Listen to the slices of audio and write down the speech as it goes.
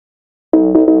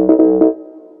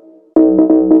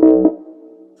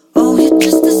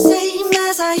just the same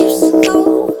as I used to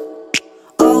know.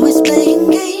 Always playing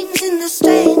games in the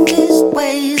strangest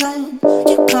ways.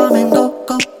 You come and go,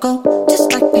 go, go,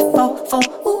 just like before.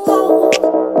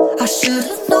 I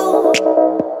should've known.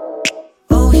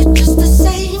 Oh, you're just the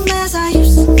same as I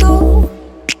used to know.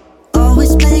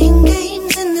 Always playing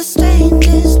games in the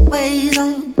strangest ways.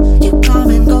 You come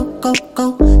and go, go,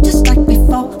 go, just like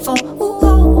before.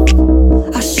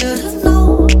 I should've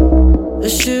known. I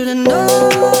should've known.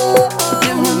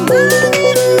 You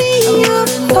reminded me of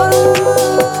home.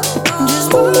 Just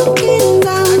walking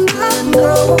down my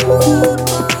road.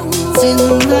 It's in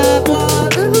the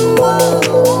blood and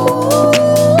wall.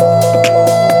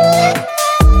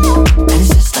 And it's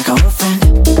just like our old friend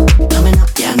coming up,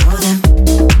 yeah, I know them.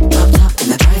 Locked up in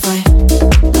the driveway,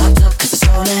 locked up 'cause it's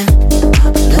stolen.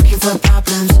 Up looking for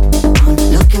problems,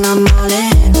 looking, I'm all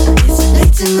in. It's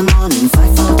late in the morning, if I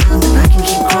fall down then I can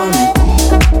keep crawling.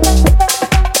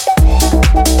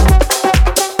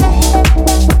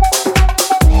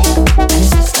 And it's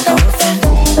just like our old friend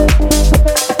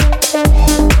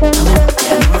coming up,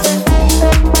 yeah, I know them.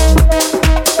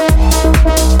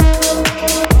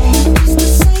 It's the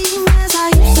same as I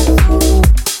used to know.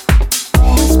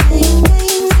 Always playing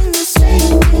games in the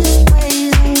strangest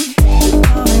ways. You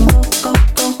come and go, go,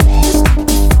 go, just like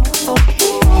before.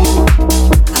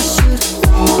 I should've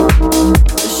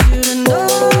known.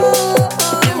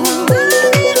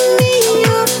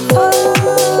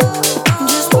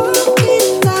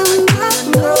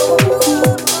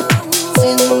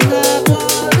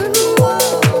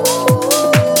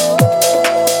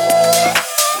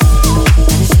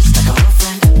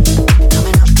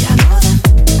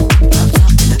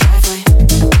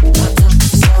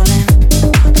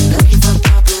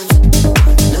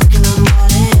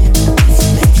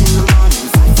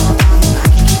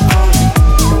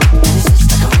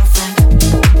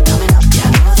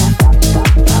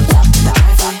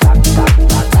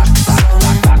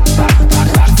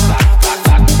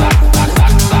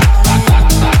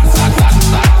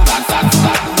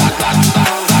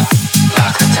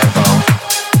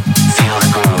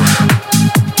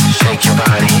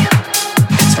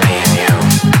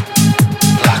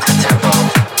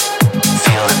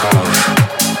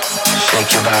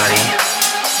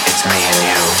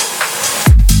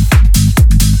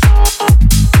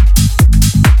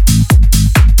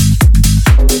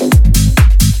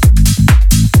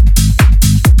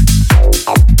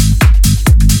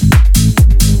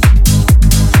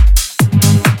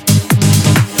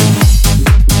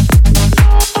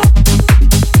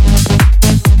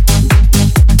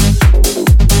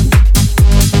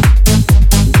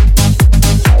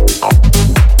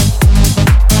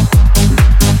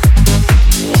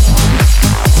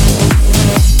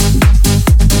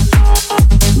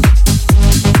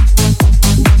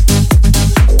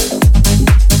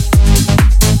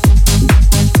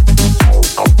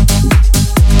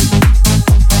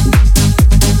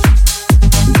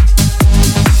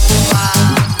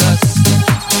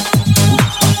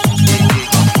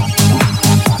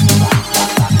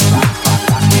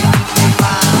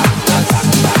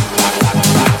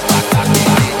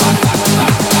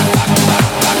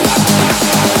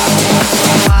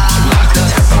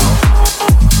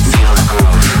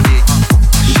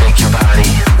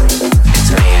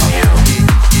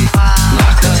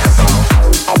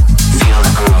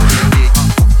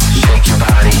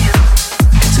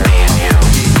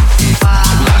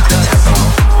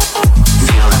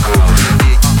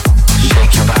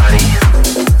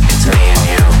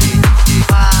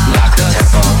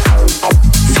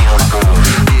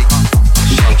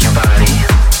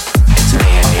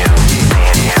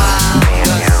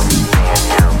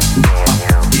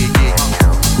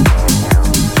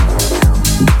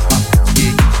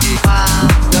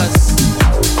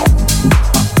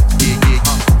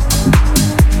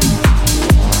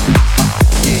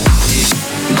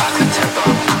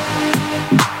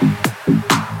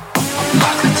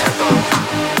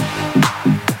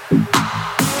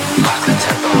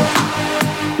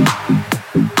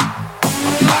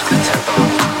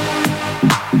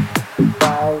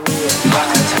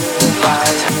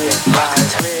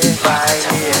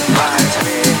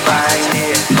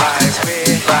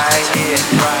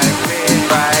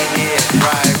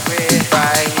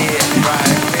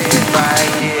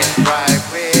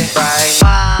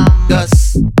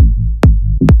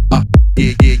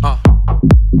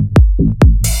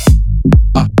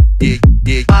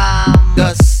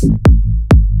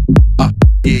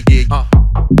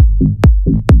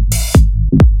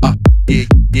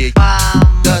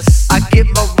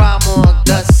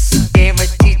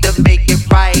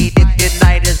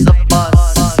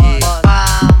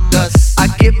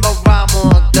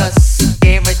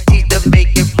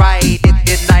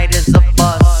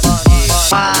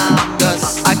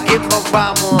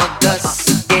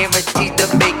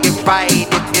 it right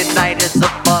if your night is a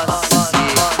bust.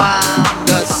 Rhyme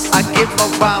dust, I give a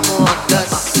rhyme on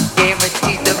dust.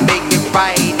 Guaranteed to make it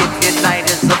right if your night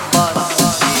is a bust.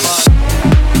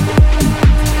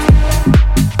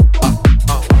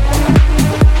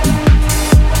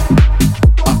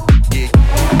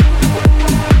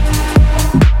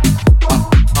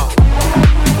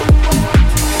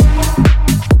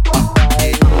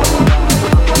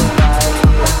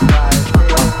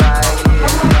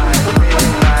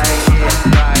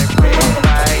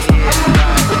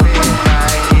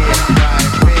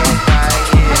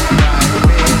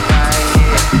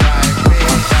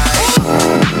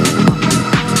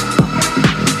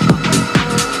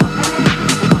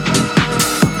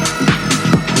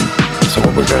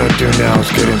 Do now is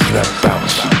get into that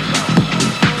bounce.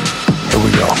 Here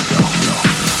we go.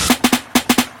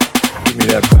 Give me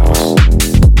that bounce.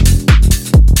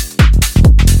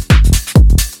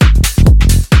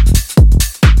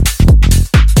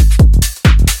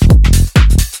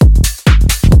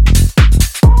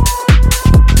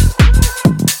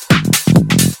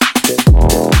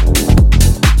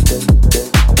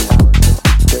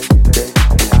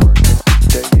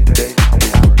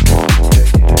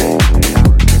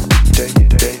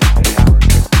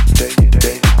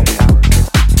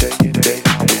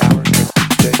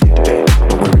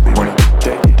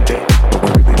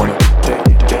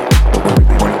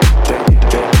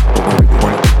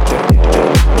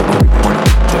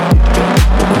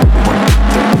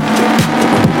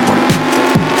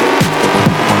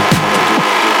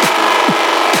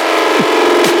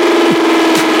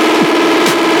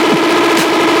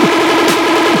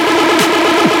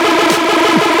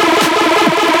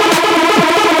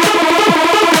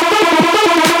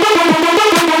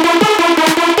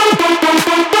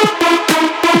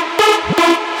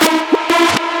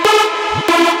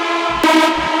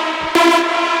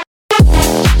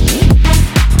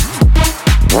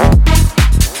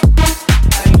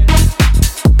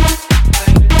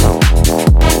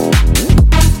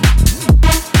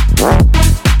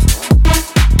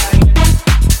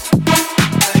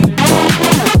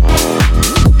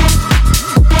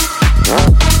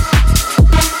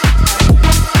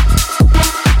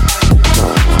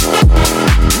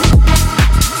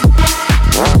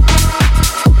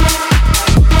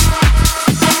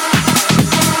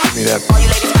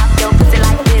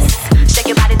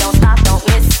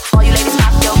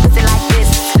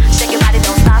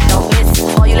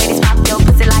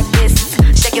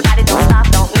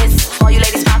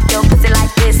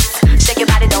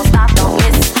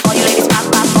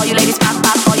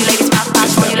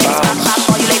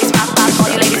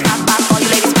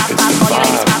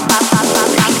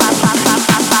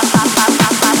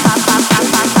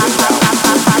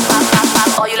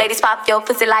 Pop your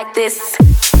pussy like this.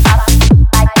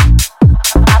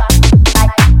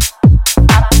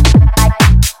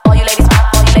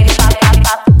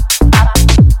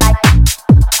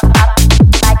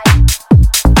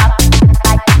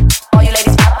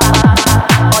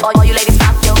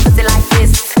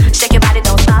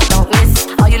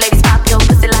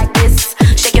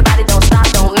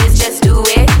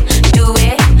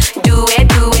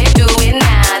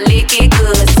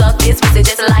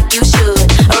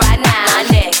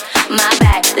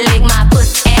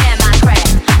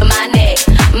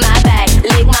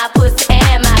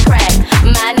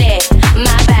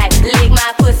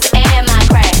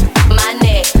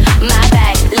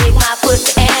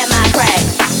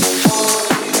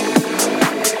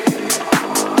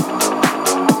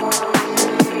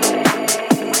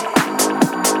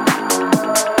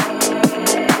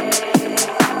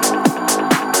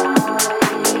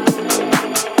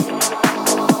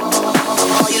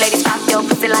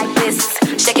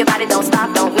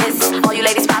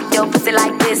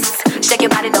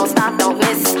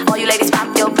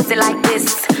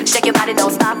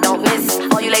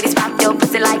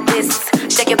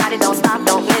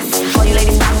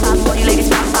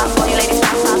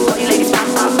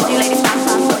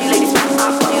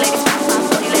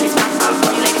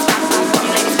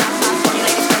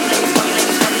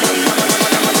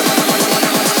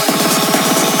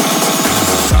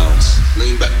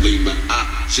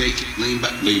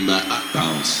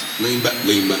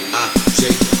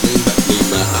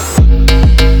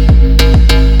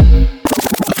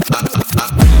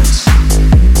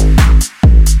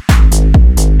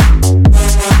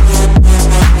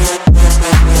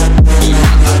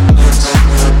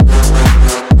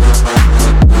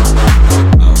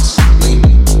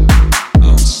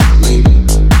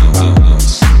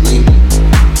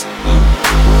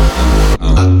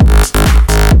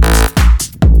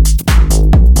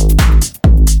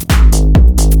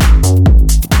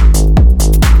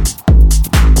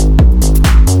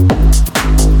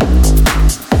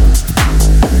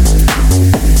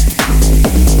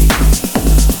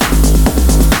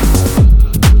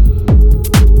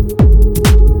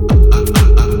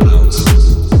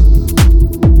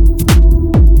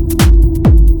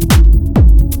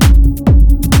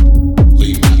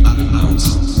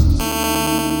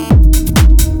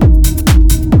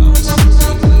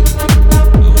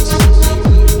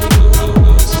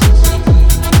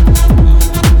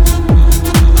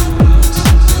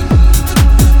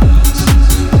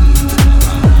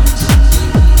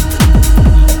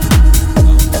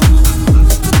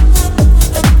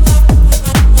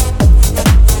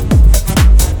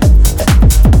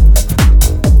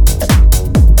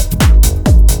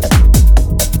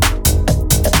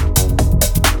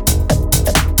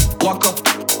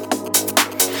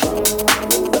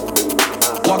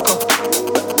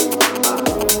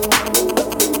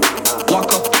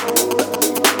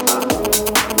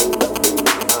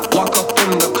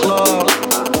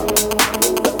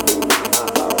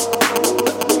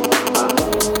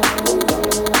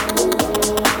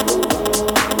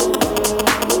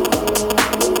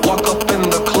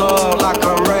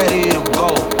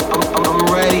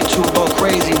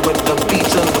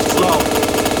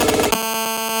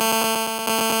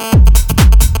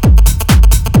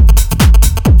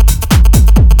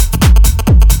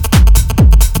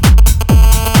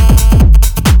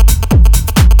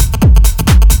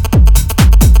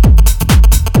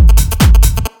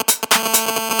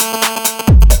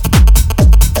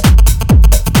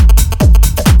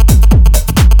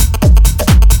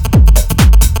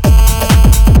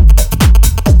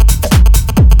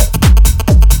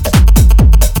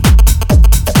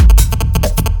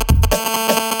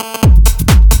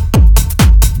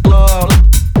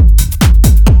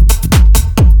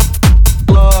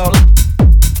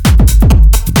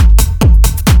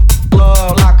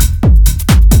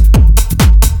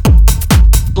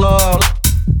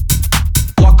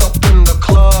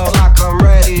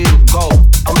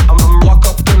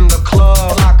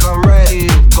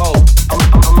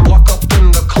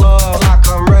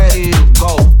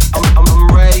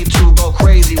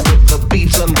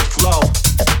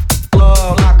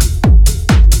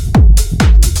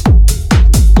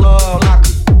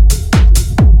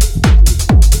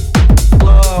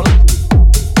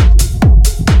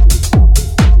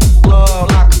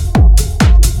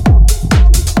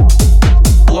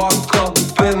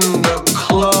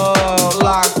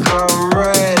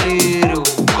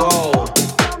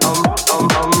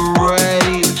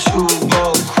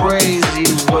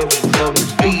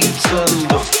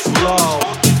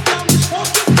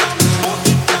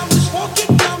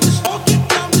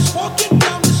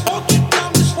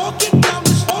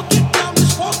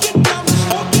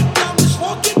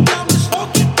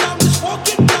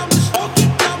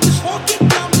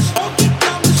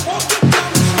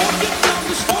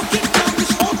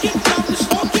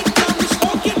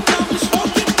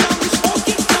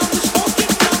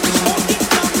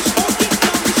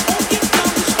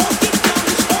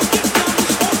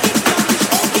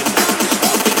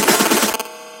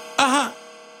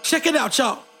 Check it out,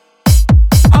 y'all.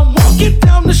 I'm walking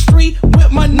down the street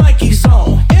with my Nikes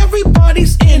on.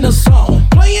 Everybody's in a zone,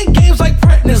 playing games like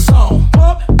prednisone.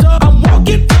 Pumped up. I'm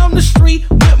walking down the street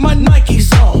with my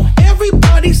Nikes on.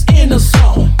 Everybody's in a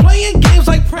zone, playing games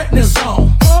like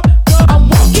prednisone. Pumped up. I'm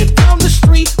walking down the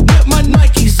street with my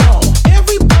Nikes on.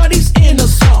 Everybody's in a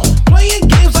zone, playing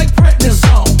games like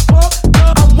prednisone. Pumped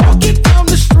up. I'm walking down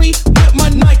the street with my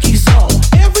Nikes on.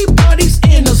 Everybody's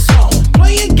in a zone,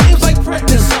 playing games like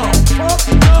prednisone.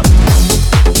 Pumped up.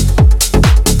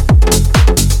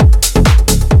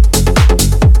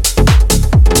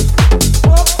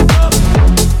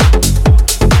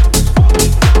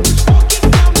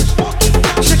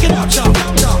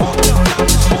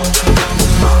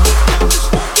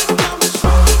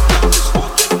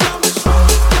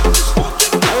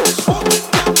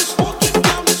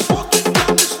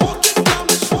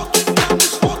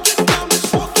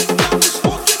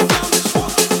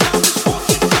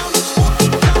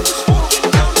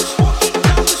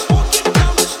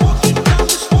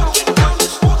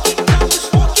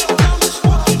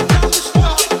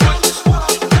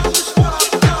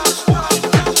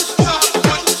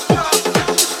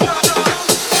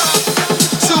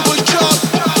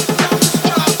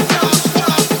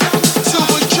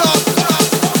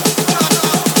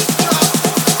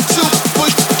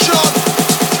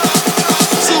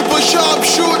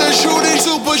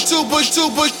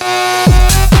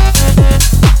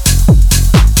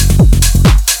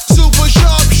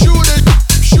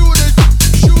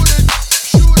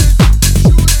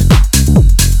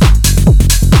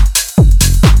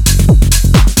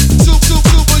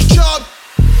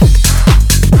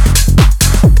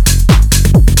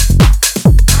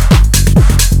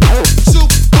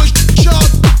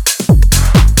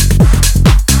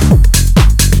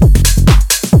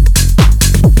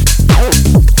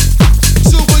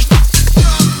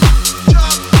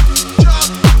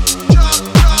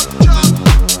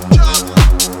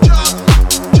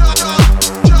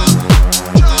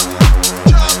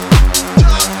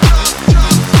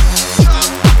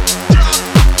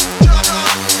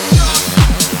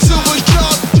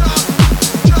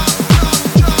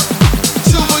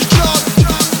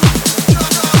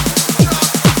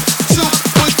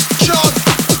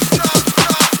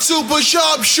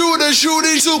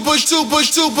 Shooting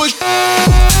super.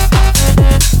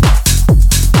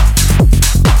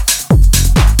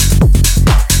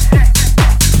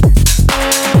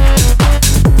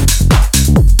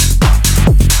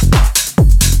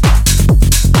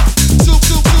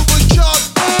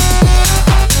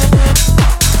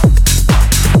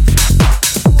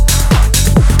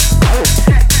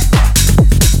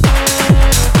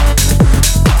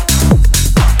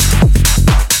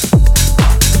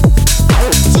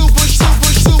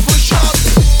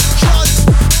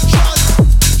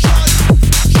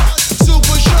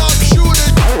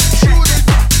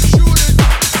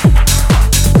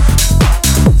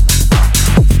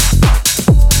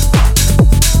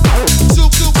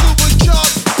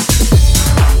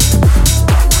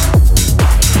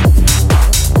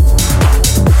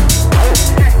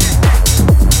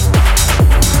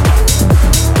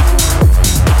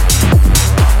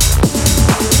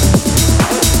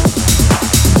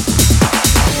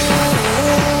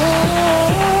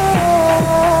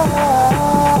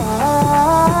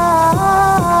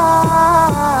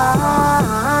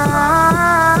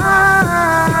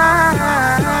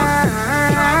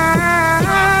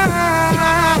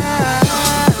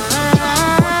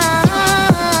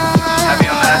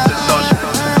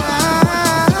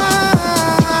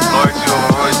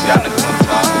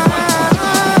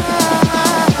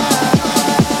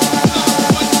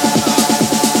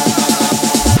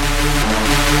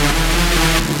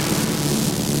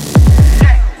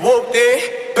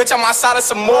 Bitch, I'm outside of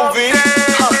some movie.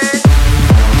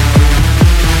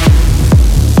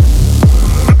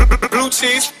 Blue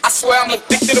cheese, I swear I'm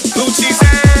addicted to blue cheese.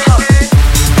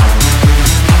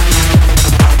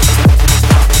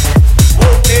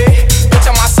 Bitch,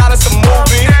 I'm outside of some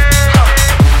movie.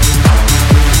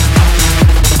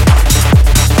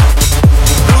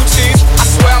 Blue cheese, I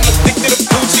swear I'm addicted to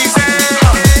blue cheese.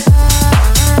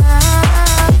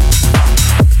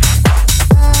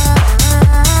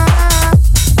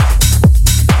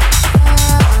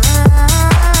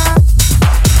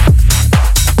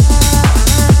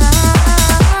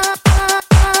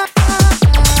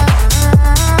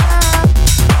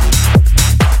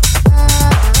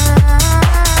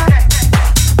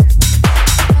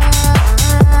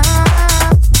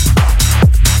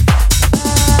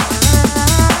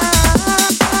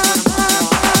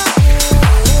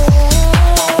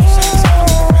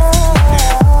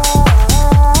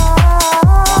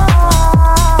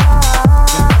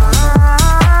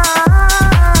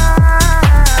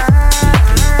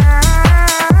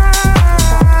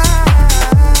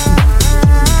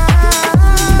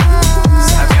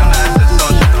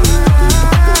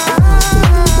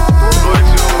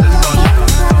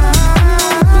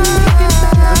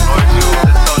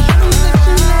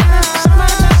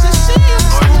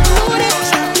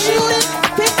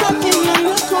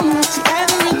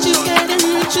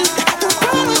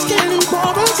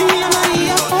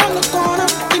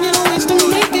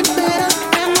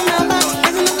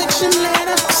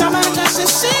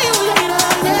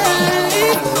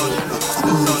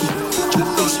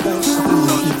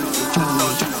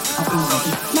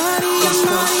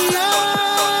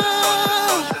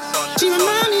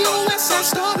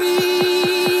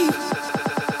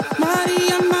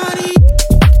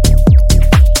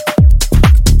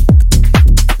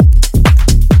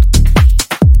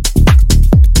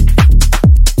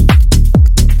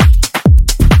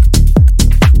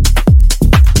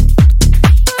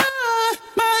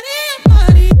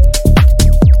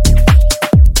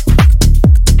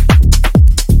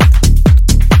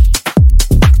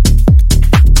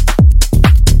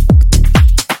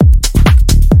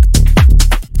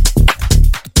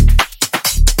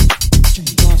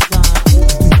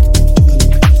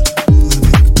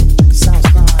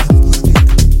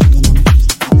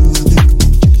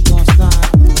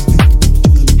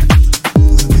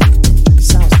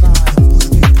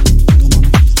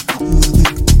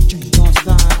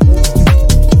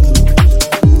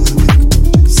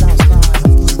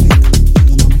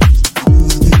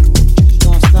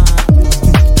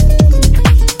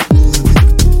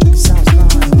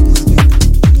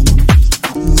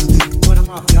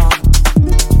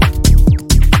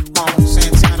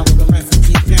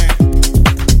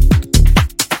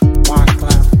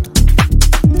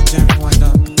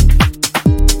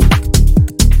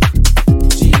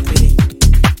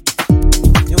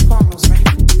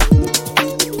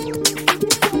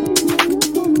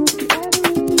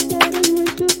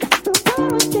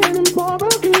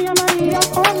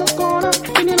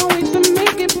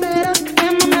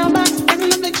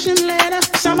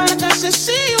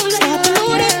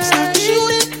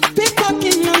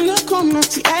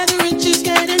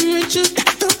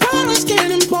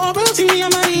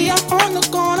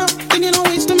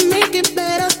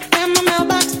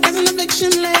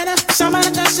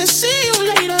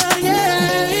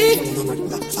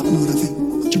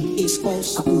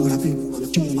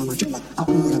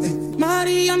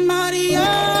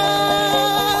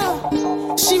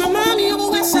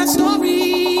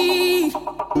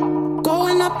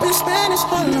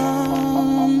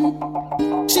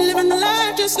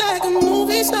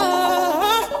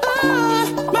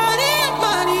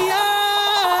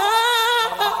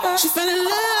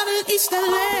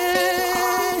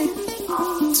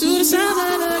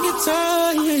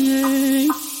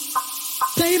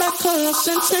 color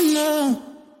Santana.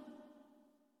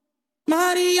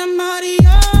 Maria,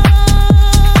 Maria.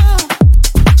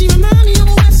 She remind me of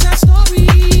a West Side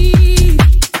Story.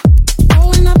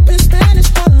 Growing up in Spanish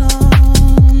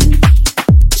Harlem.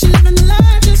 She living the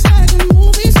life just like a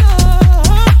movie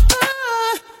star.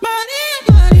 Maria,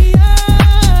 Maria.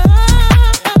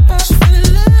 She fell in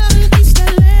love in East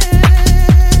LA.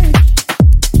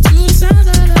 To the sounds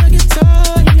of the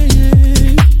guitar,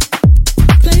 yeah.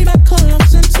 Played by Carlos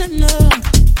Santana.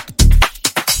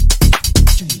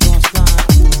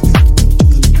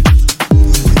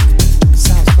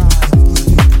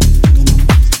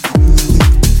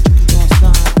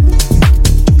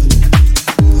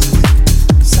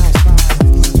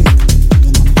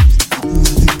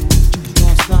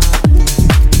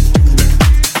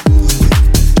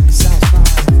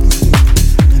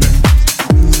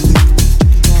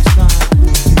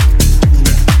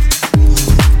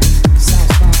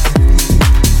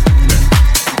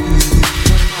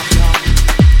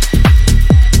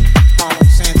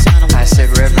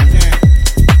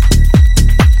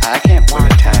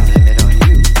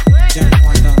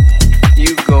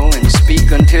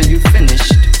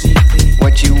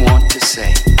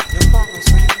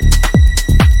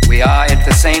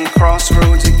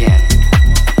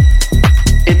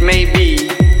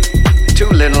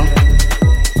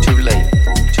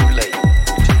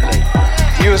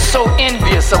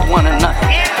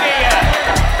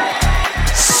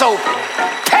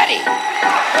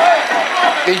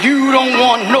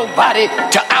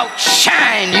 To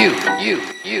outshine you, shine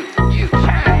you, shine you,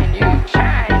 shine you,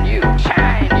 shine you,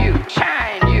 shine you,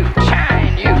 shine you,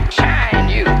 shine you, shine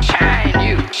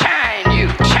you,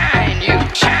 shine you,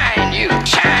 shine you,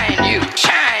 shine you,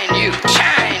 shine you,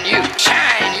 shine you,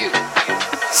 shine you.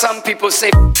 Some people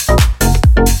say.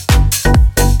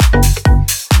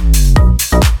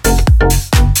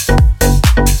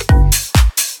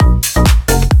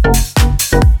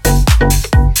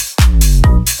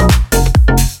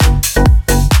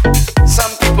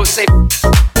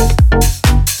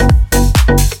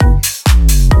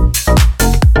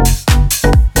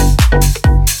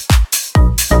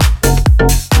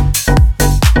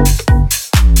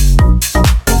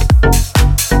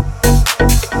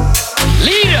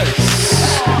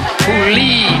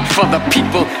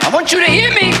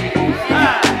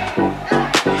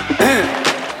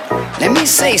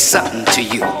 Something to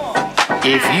you.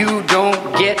 If you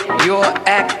don't get your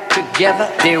act together,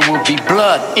 there will be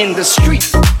blood in the street.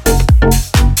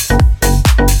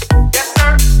 Yes,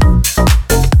 sir.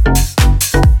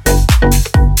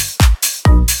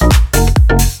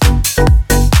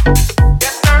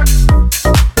 Yes, sir.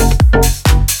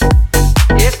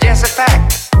 It's just a fact.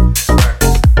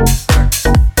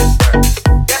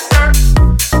 Yes, sir.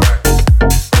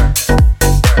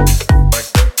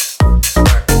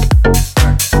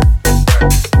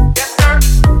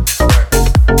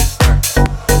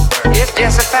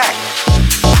 It's a fact.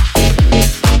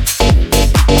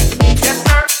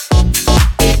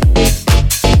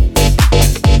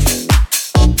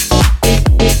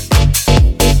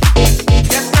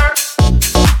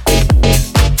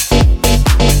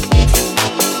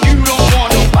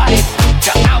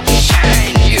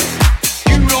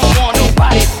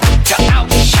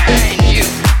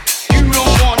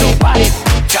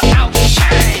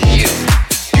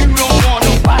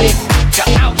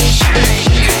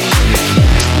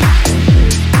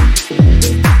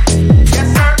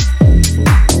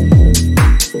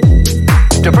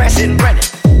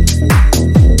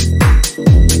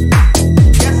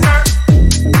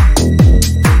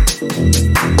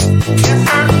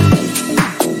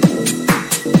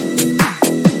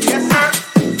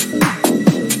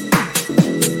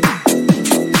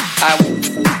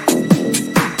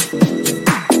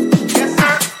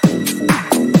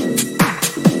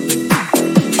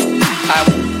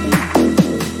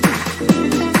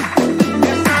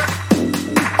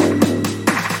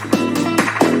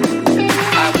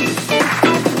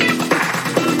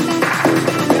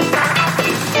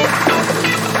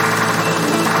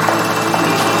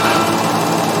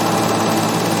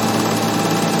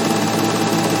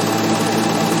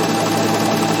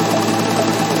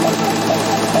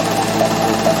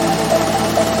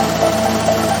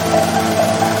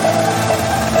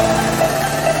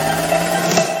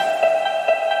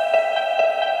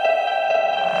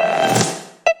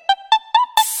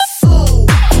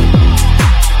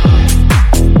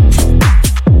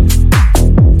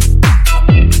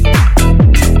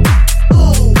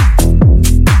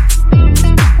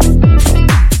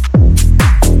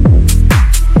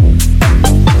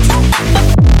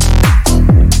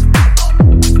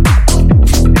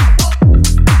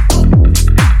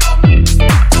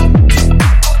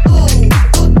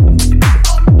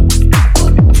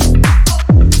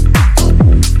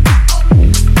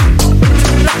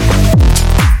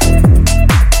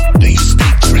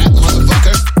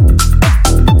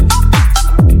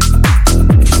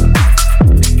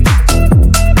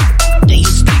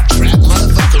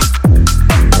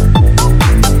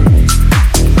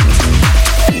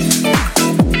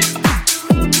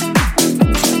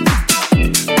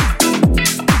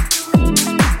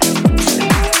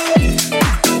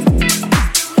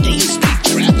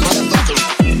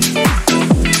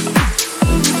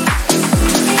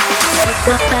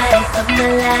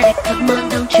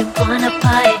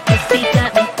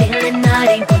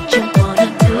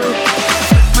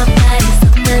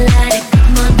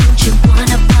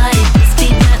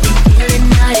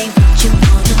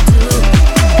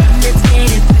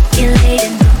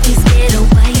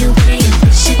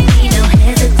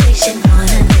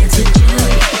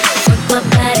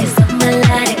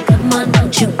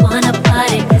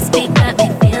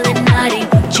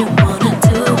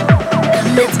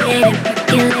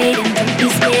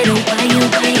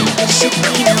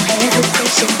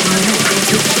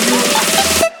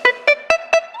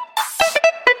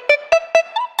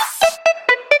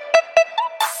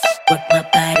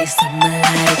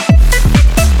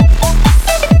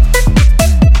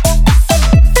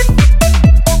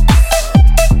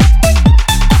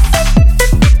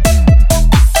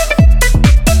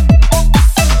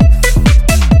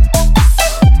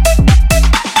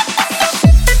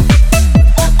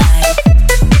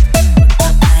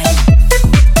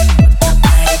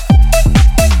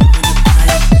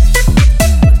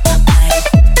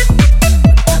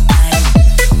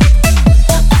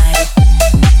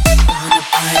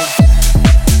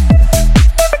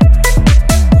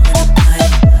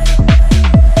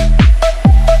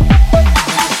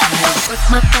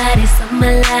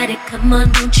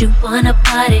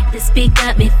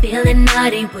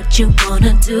 What you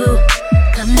wanna do?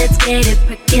 Come, let's get it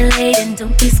percolating.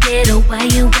 Don't be scared of why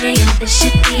you waiting. There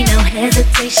should be no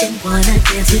hesitation. Wanna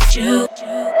dance with you?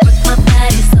 Work my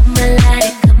body so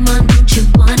melodic. Come on, don't you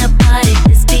wanna party?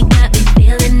 This beat got me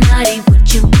feeling naughty.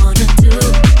 What you wanna do?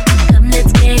 Come,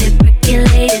 let's get it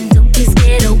percolating. Don't be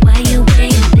scared of why you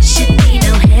waiting. There should be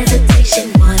no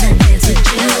hesitation. Wanna dance with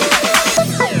you?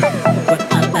 Work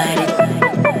my body.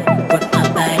 Work my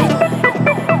body.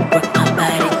 Work my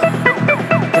body.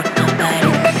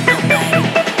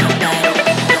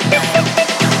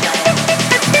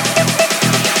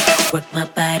 Work my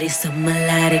body so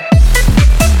melodic.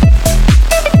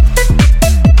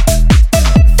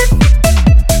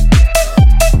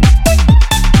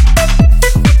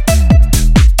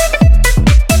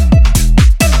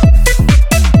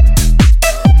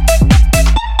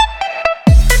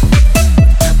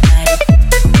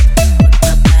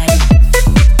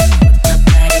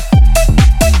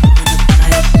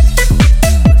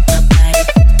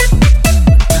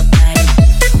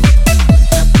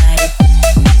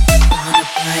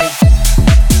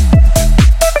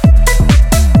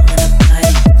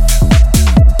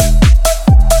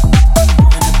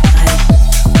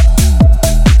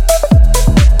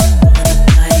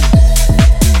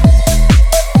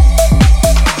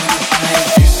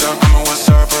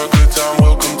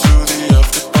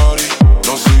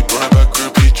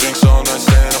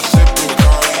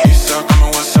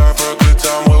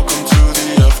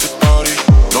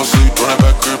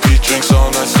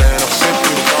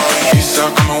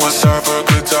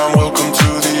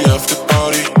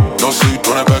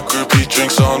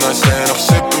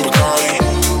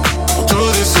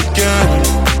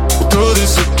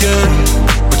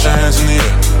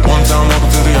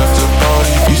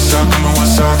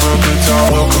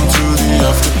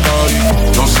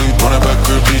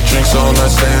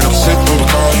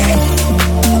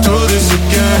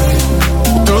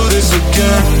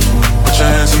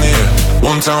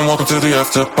 Welcome to the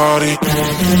after party.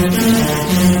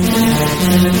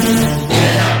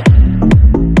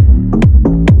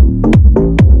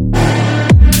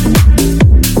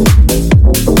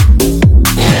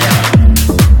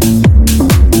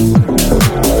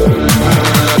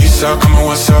 Eastside, coming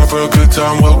westside for a good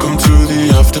time. Welcome to the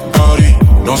after party.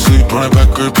 No sleep, running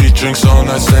back, repeat drinks all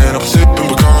night, stand up, sipping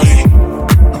Bacardi.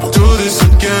 We'll do this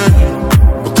again.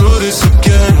 We'll do this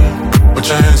again. Put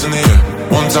your hands in the air.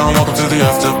 One time, welcome to the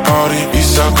after party.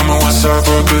 Eastside, coming westside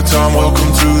for a good time.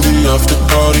 Welcome to the after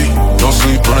party. No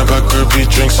sleep, running back, repeat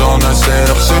drinks all night, stand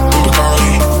up, sipping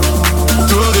Bacardi.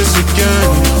 Do this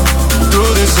again, do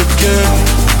this again.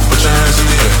 Put your hands in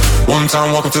the air. One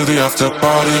time, welcome to the after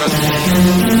party.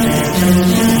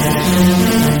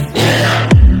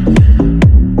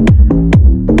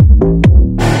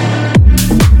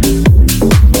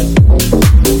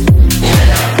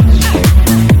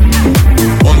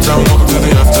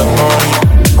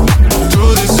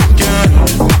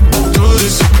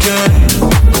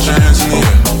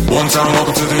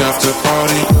 Welcome to the after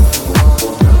party.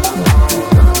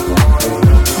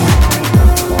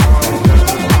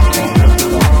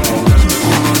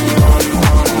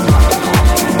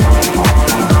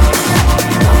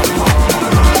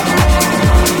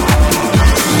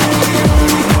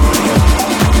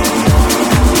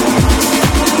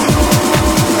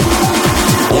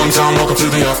 time, welcome to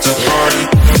the after party.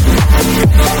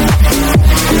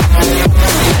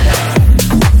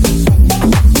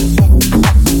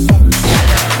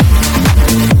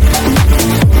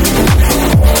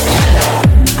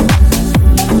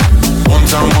 One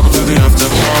time, welcome to the after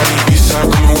party.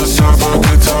 Eastside coming west side for a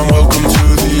good time, welcome to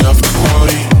the after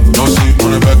party. No sleep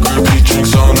on the back, repeat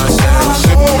drinks all night, stand up,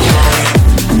 sipping party.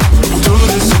 Do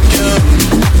this again,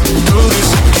 do this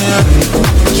again.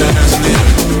 Put your hands in the air.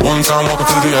 One time, welcome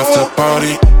to the after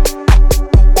party.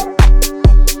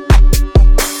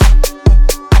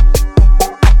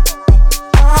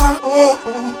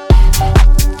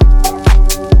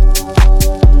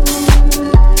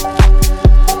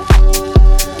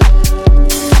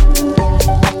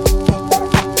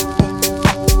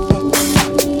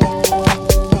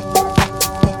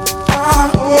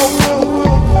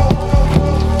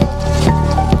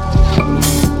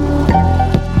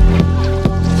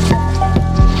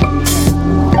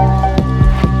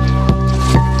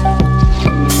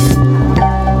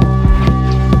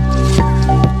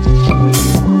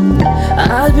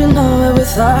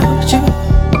 Without you,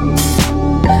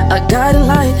 a guiding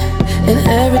light in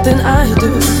everything I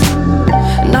do.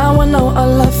 Now I know our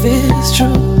love is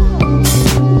true.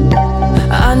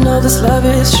 I know this love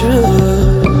is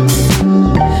true.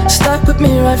 Stuck with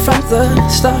me right from the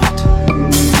start.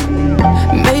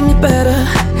 Made me better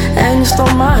and you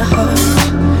stole my heart.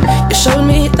 You showed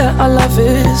me that our love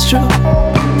is true.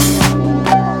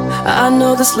 I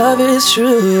know this love is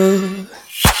true.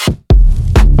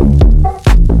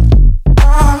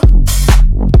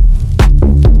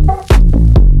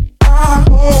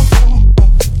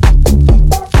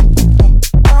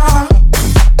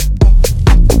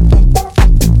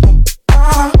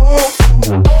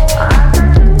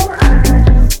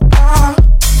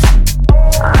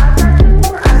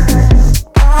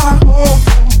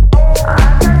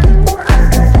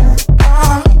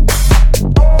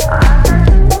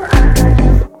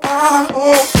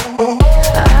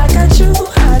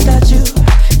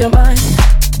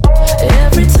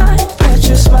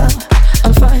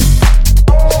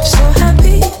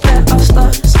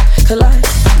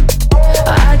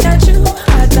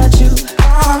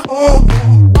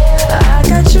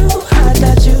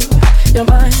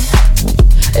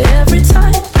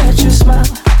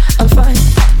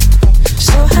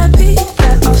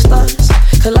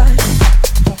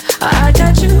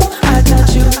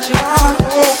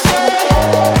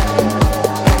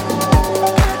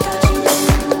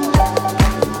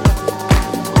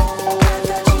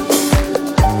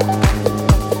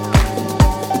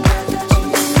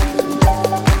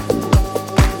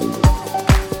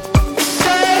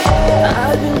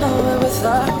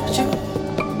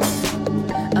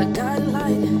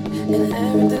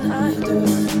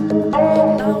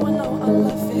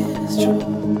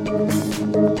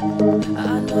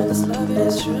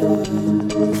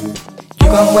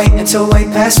 Until way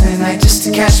past midnight just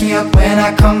to catch me up when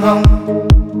I come home.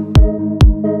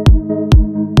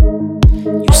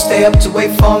 You stay up to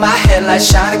wait for my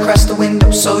headlights shine across the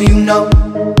window so you know.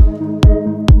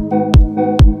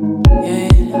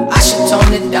 Yeah, I should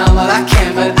tone it down while I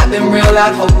can, but I've been real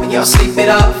out hoping y'all sleep it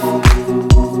off.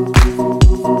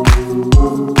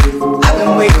 I've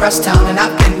been way across town and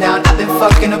I've been down, I've been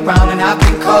fucking around and I've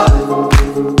been caught.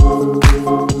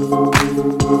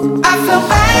 I feel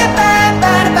bad.